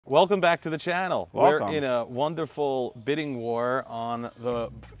Welcome back to the channel. Welcome. We're in a wonderful bidding war on the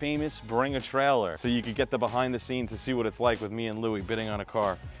famous Bring a Trailer. So you could get the behind the scenes to see what it's like with me and Louie bidding on a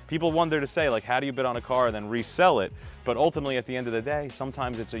car. People wonder to say, like, how do you bid on a car and then resell it? But ultimately, at the end of the day,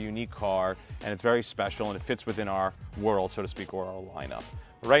 sometimes it's a unique car and it's very special and it fits within our world, so to speak, or our lineup.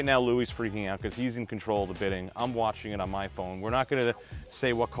 Right now, Louie's freaking out because he's in control of the bidding. I'm watching it on my phone. We're not gonna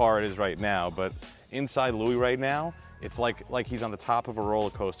say what car it is right now, but inside Louie right now, it's like he's on the top of a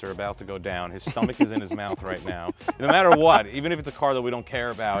roller coaster about to go down. His stomach is in his mouth right now. No matter what, even if it's a car that we don't care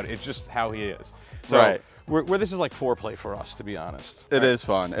about, it's just how he is. So right. This is like foreplay for us, to be honest. It is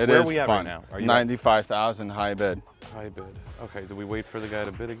fun. It Where is are we at fun. right now? Are you 95,000 high bid. High bid. Okay, do we wait for the guy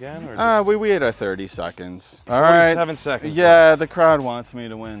to bid again? Or we wait at 30 seconds. All right. 7 seconds. Yeah, the crowd wants me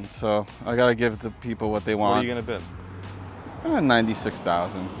to win, so I gotta give the people what they want. What are you gonna bid?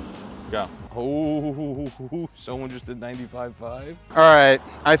 96,000. Go. Oh, someone just did 95.5. All right,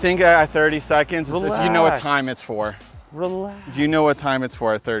 I think at 30 seconds, you know what Relax. time it's for. Relax. You know what time it's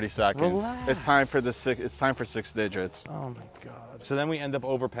for at 30 seconds. Relax. It's time for It's time for 6 digits. Oh my God. So then we end up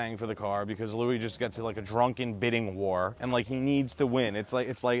overpaying for the car because Louie just gets to like a drunken bidding war and like he needs to win. It's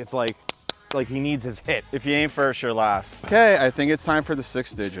like he needs his hit. If you ain't first, you're last. Okay, I think it's time for the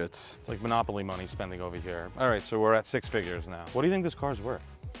 6 digits. It's like Monopoly money spending over here. All right, so we're at 6 figures now. What do you think this car's worth?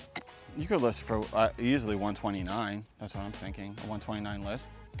 You could list for easily 129. That's what I'm thinking. A 129 list.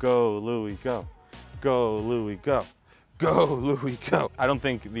 Go, Louie, go. Go, Louie, go. Go, Louie, go. I don't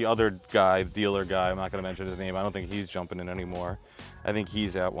think the other guy, dealer guy, I'm not gonna mention his name, I don't think he's jumping in anymore. I think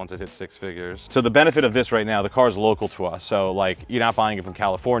he's out once it hits 6 figures. So the benefit of this right now, the car's local to us. So like, you're not buying it from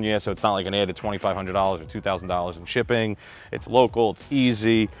California, so it's not like an added $2,500 or $2,000 in shipping. It's local, it's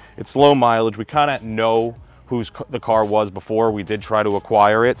easy, it's low mileage. We kind of know whose the car was before we did try to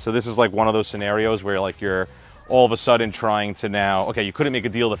acquire it. So this is like one of those scenarios where like you're all of a sudden trying to now, okay, you couldn't make a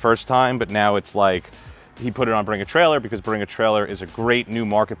deal the first time, but now it's like, he put it on Bring a Trailer because Bring a Trailer is a great new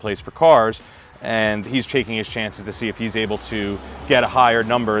marketplace for cars, and he's taking his chances to see if he's able to get a higher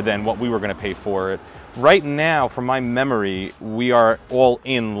number than what we were gonna pay for it. Right now, from my memory, we are all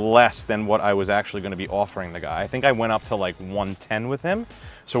in less than what I was actually gonna be offering the guy. I think I went up to like 110 with him,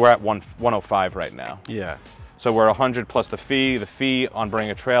 so we're at 105 right now. Yeah. So we're 100 plus the fee. The fee on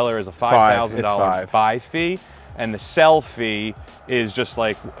Bring a Trailer is a $5,000 buy fee. And the sell fee is just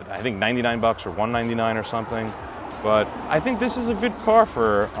like, I think 99 bucks or 199 or something. But I think this is a good car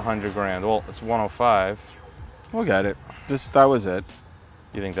for 100 grand. Well, it's 105. We'll get it. That was it.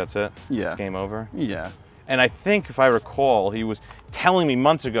 You think that's it? Yeah. It's game over? Yeah. And I think if I recall, he was telling me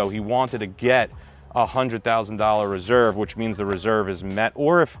months ago he wanted to get a $100,000 reserve, which means the reserve is met,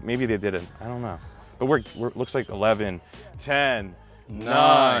 or if maybe they didn't, I don't know. But we're looks like 11, 10,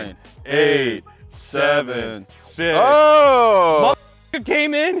 9, 8, 7, 6. Oh! Motherfucker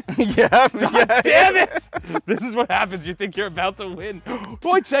came in? Yeah. God damn it! This is what happens. You think you're about to win.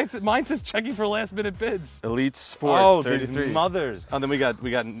 Boy, mine says checking for last minute bids. Elite Sports, oh, 33. these mothers. And then we got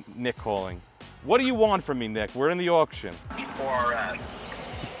Nick calling. What do you want from me, Nick? We're in the auction. T4RS.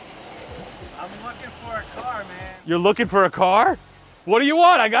 I'm looking for a car, man. You're looking for a car? What do you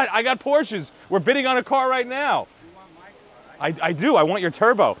want? I got Porsches. We're bidding on a car right now. You want my car? I do. I want your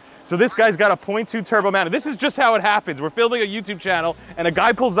turbo. So this guy's got a 0.2 turbo mounted. This is just how it happens. We're filming a YouTube channel, and a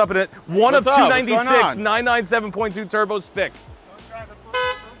guy pulls up in it. One of 296 997.2 turbo stick. Don't drive a book.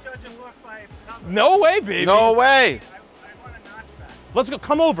 Don't judge a book by its cover. No way, baby. No way. I want a notchback. Let's go.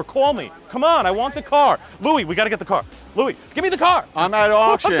 Come over. Call me. Come on. I want the car. Louie, we got to get the car. Louie, give me the car. I'm at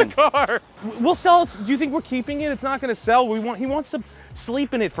auction. I want the car. We'll sell it. Do you think we're keeping it? It's not going to sell. He wants to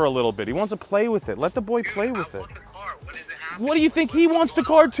sleep in it for a little bit. He wants to play with it. Let the boy play with it. I want the car. What is it happening? What do you think? He wants the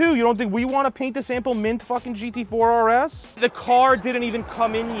car too. You don't think we want to paint the sample mint fucking GT4 RS? The car didn't even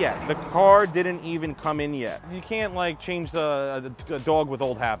come in yet. The car didn't even come in yet. You can't like change the dog with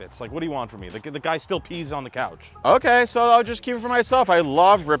old habits. Like, what do you want from me? The guy still pees on the couch. Okay, so I'll just keep it for myself. I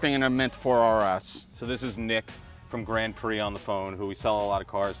love ripping in a Mint 4 RS. So this is Nick from Grand Prix on the phone, who we sell a lot of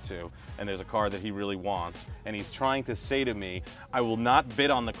cars to, and there's a car that he really wants, and he's trying to say to me, I will not bid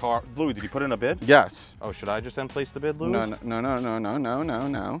on the car. Louie, did you put in a bid? Yes. Oh, should I just then place the bid, Louie?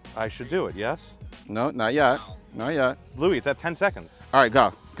 No. I should do it, yes? No, not yet. Not yet. Louie, it's at 10 seconds. All right,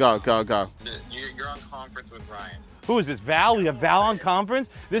 go. You're on conference with Ryan. Who is this, Val? You have Val on conference?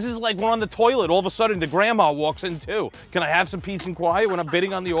 This is like we're on the toilet. All of a sudden, the grandma walks in too. Can I have some peace and quiet when I'm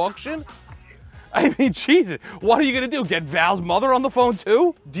bidding on the auction? I mean, Jesus, what are you gonna do? Get Val's mother on the phone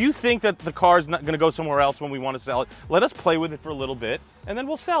too? Do you think that the car's not gonna go somewhere else when we wanna sell it? Let us play with it for a little bit, and then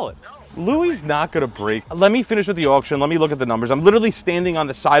we'll sell it. No. Louie's not gonna break. Let me finish with the auction. Let me look at the numbers. I'm literally standing on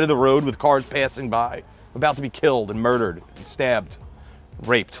the side of the road with cars passing by, about to be killed and murdered and stabbed.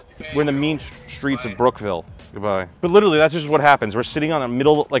 raped. We're in the mean streets of Brookville. Goodbye. But literally, that's just what happens. We're sitting on the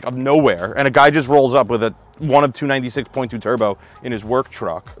middle, like, of nowhere, and a guy just rolls up with a 1 of 296.2 turbo in his work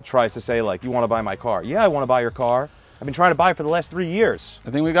truck, tries to say, like, you want to buy my car? Yeah, I want to buy your car. I've been trying to buy it for the last 3 years.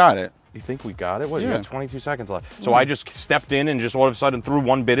 I think we got it. You think we got it? What, Yeah. you got 22 seconds left. So I just stepped in and just all of a sudden threw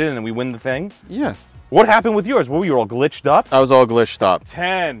one bid in and then we win the thing? Yeah. What happened with yours? What, were you all glitched up? I was all glitched up.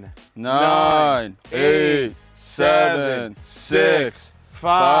 10, 9, 8, 7, 6,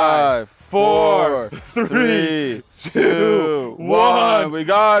 5, 4, 3, 2, 1. We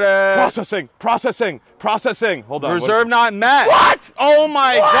got it. Processing. Hold on. Reserve not met. What? Oh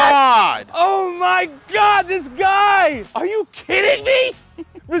my God. Oh my God, this guy! Are you kidding me?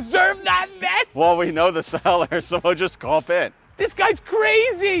 Reserve not met? Well, we know the seller, so we'll just call Pitt. This guy's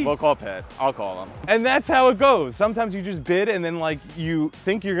crazy! We'll call Pitt. I'll call him. And that's how it goes. Sometimes you just bid and then like you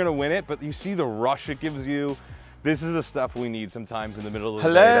think you're gonna win it, but you see the rush it gives you. This is the stuff we need sometimes in the middle of the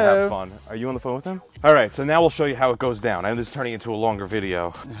day to have fun. Are you on the phone with him? All right, so now we'll show you how it goes down. I know this is turning into a longer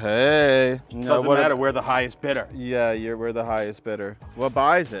video. Hey. Doesn't matter, we're the highest bidder. Yeah, we're the highest bidder. What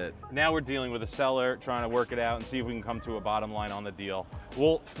buys it? Now we're dealing with a seller, trying to work it out and see if we can come to a bottom line on the deal.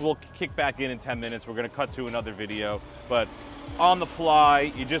 We'll kick back in 10 minutes. We're gonna cut to another video, but on the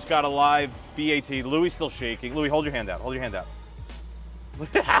fly, you just got a live BAT. Louie still shaking. Louie, hold your hand out. Hold your hand out.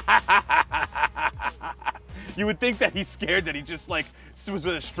 You would think that he's scared that he just like was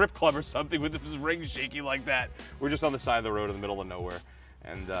at a strip club or something with his ring shaking like that. We're just on the side of the road in the middle of nowhere.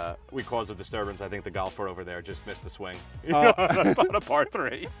 And we caused a disturbance. I think the golfer over there just missed the swing on a par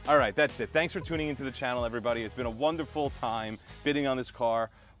 3. All right, that's it. Thanks for tuning into the channel, everybody. It's been a wonderful time bidding on this car.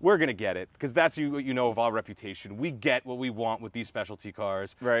 We're gonna get it, because that's what you know of our reputation. We get what we want with these specialty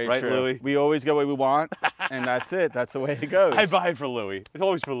cars. Right, right, true. Louie? We always get what we want, and that's it. That's the way it goes. I buy it for Louie. It's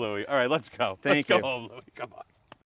always for Louie. All right, let's go. Thank Let's you. go home, Louie. Come on.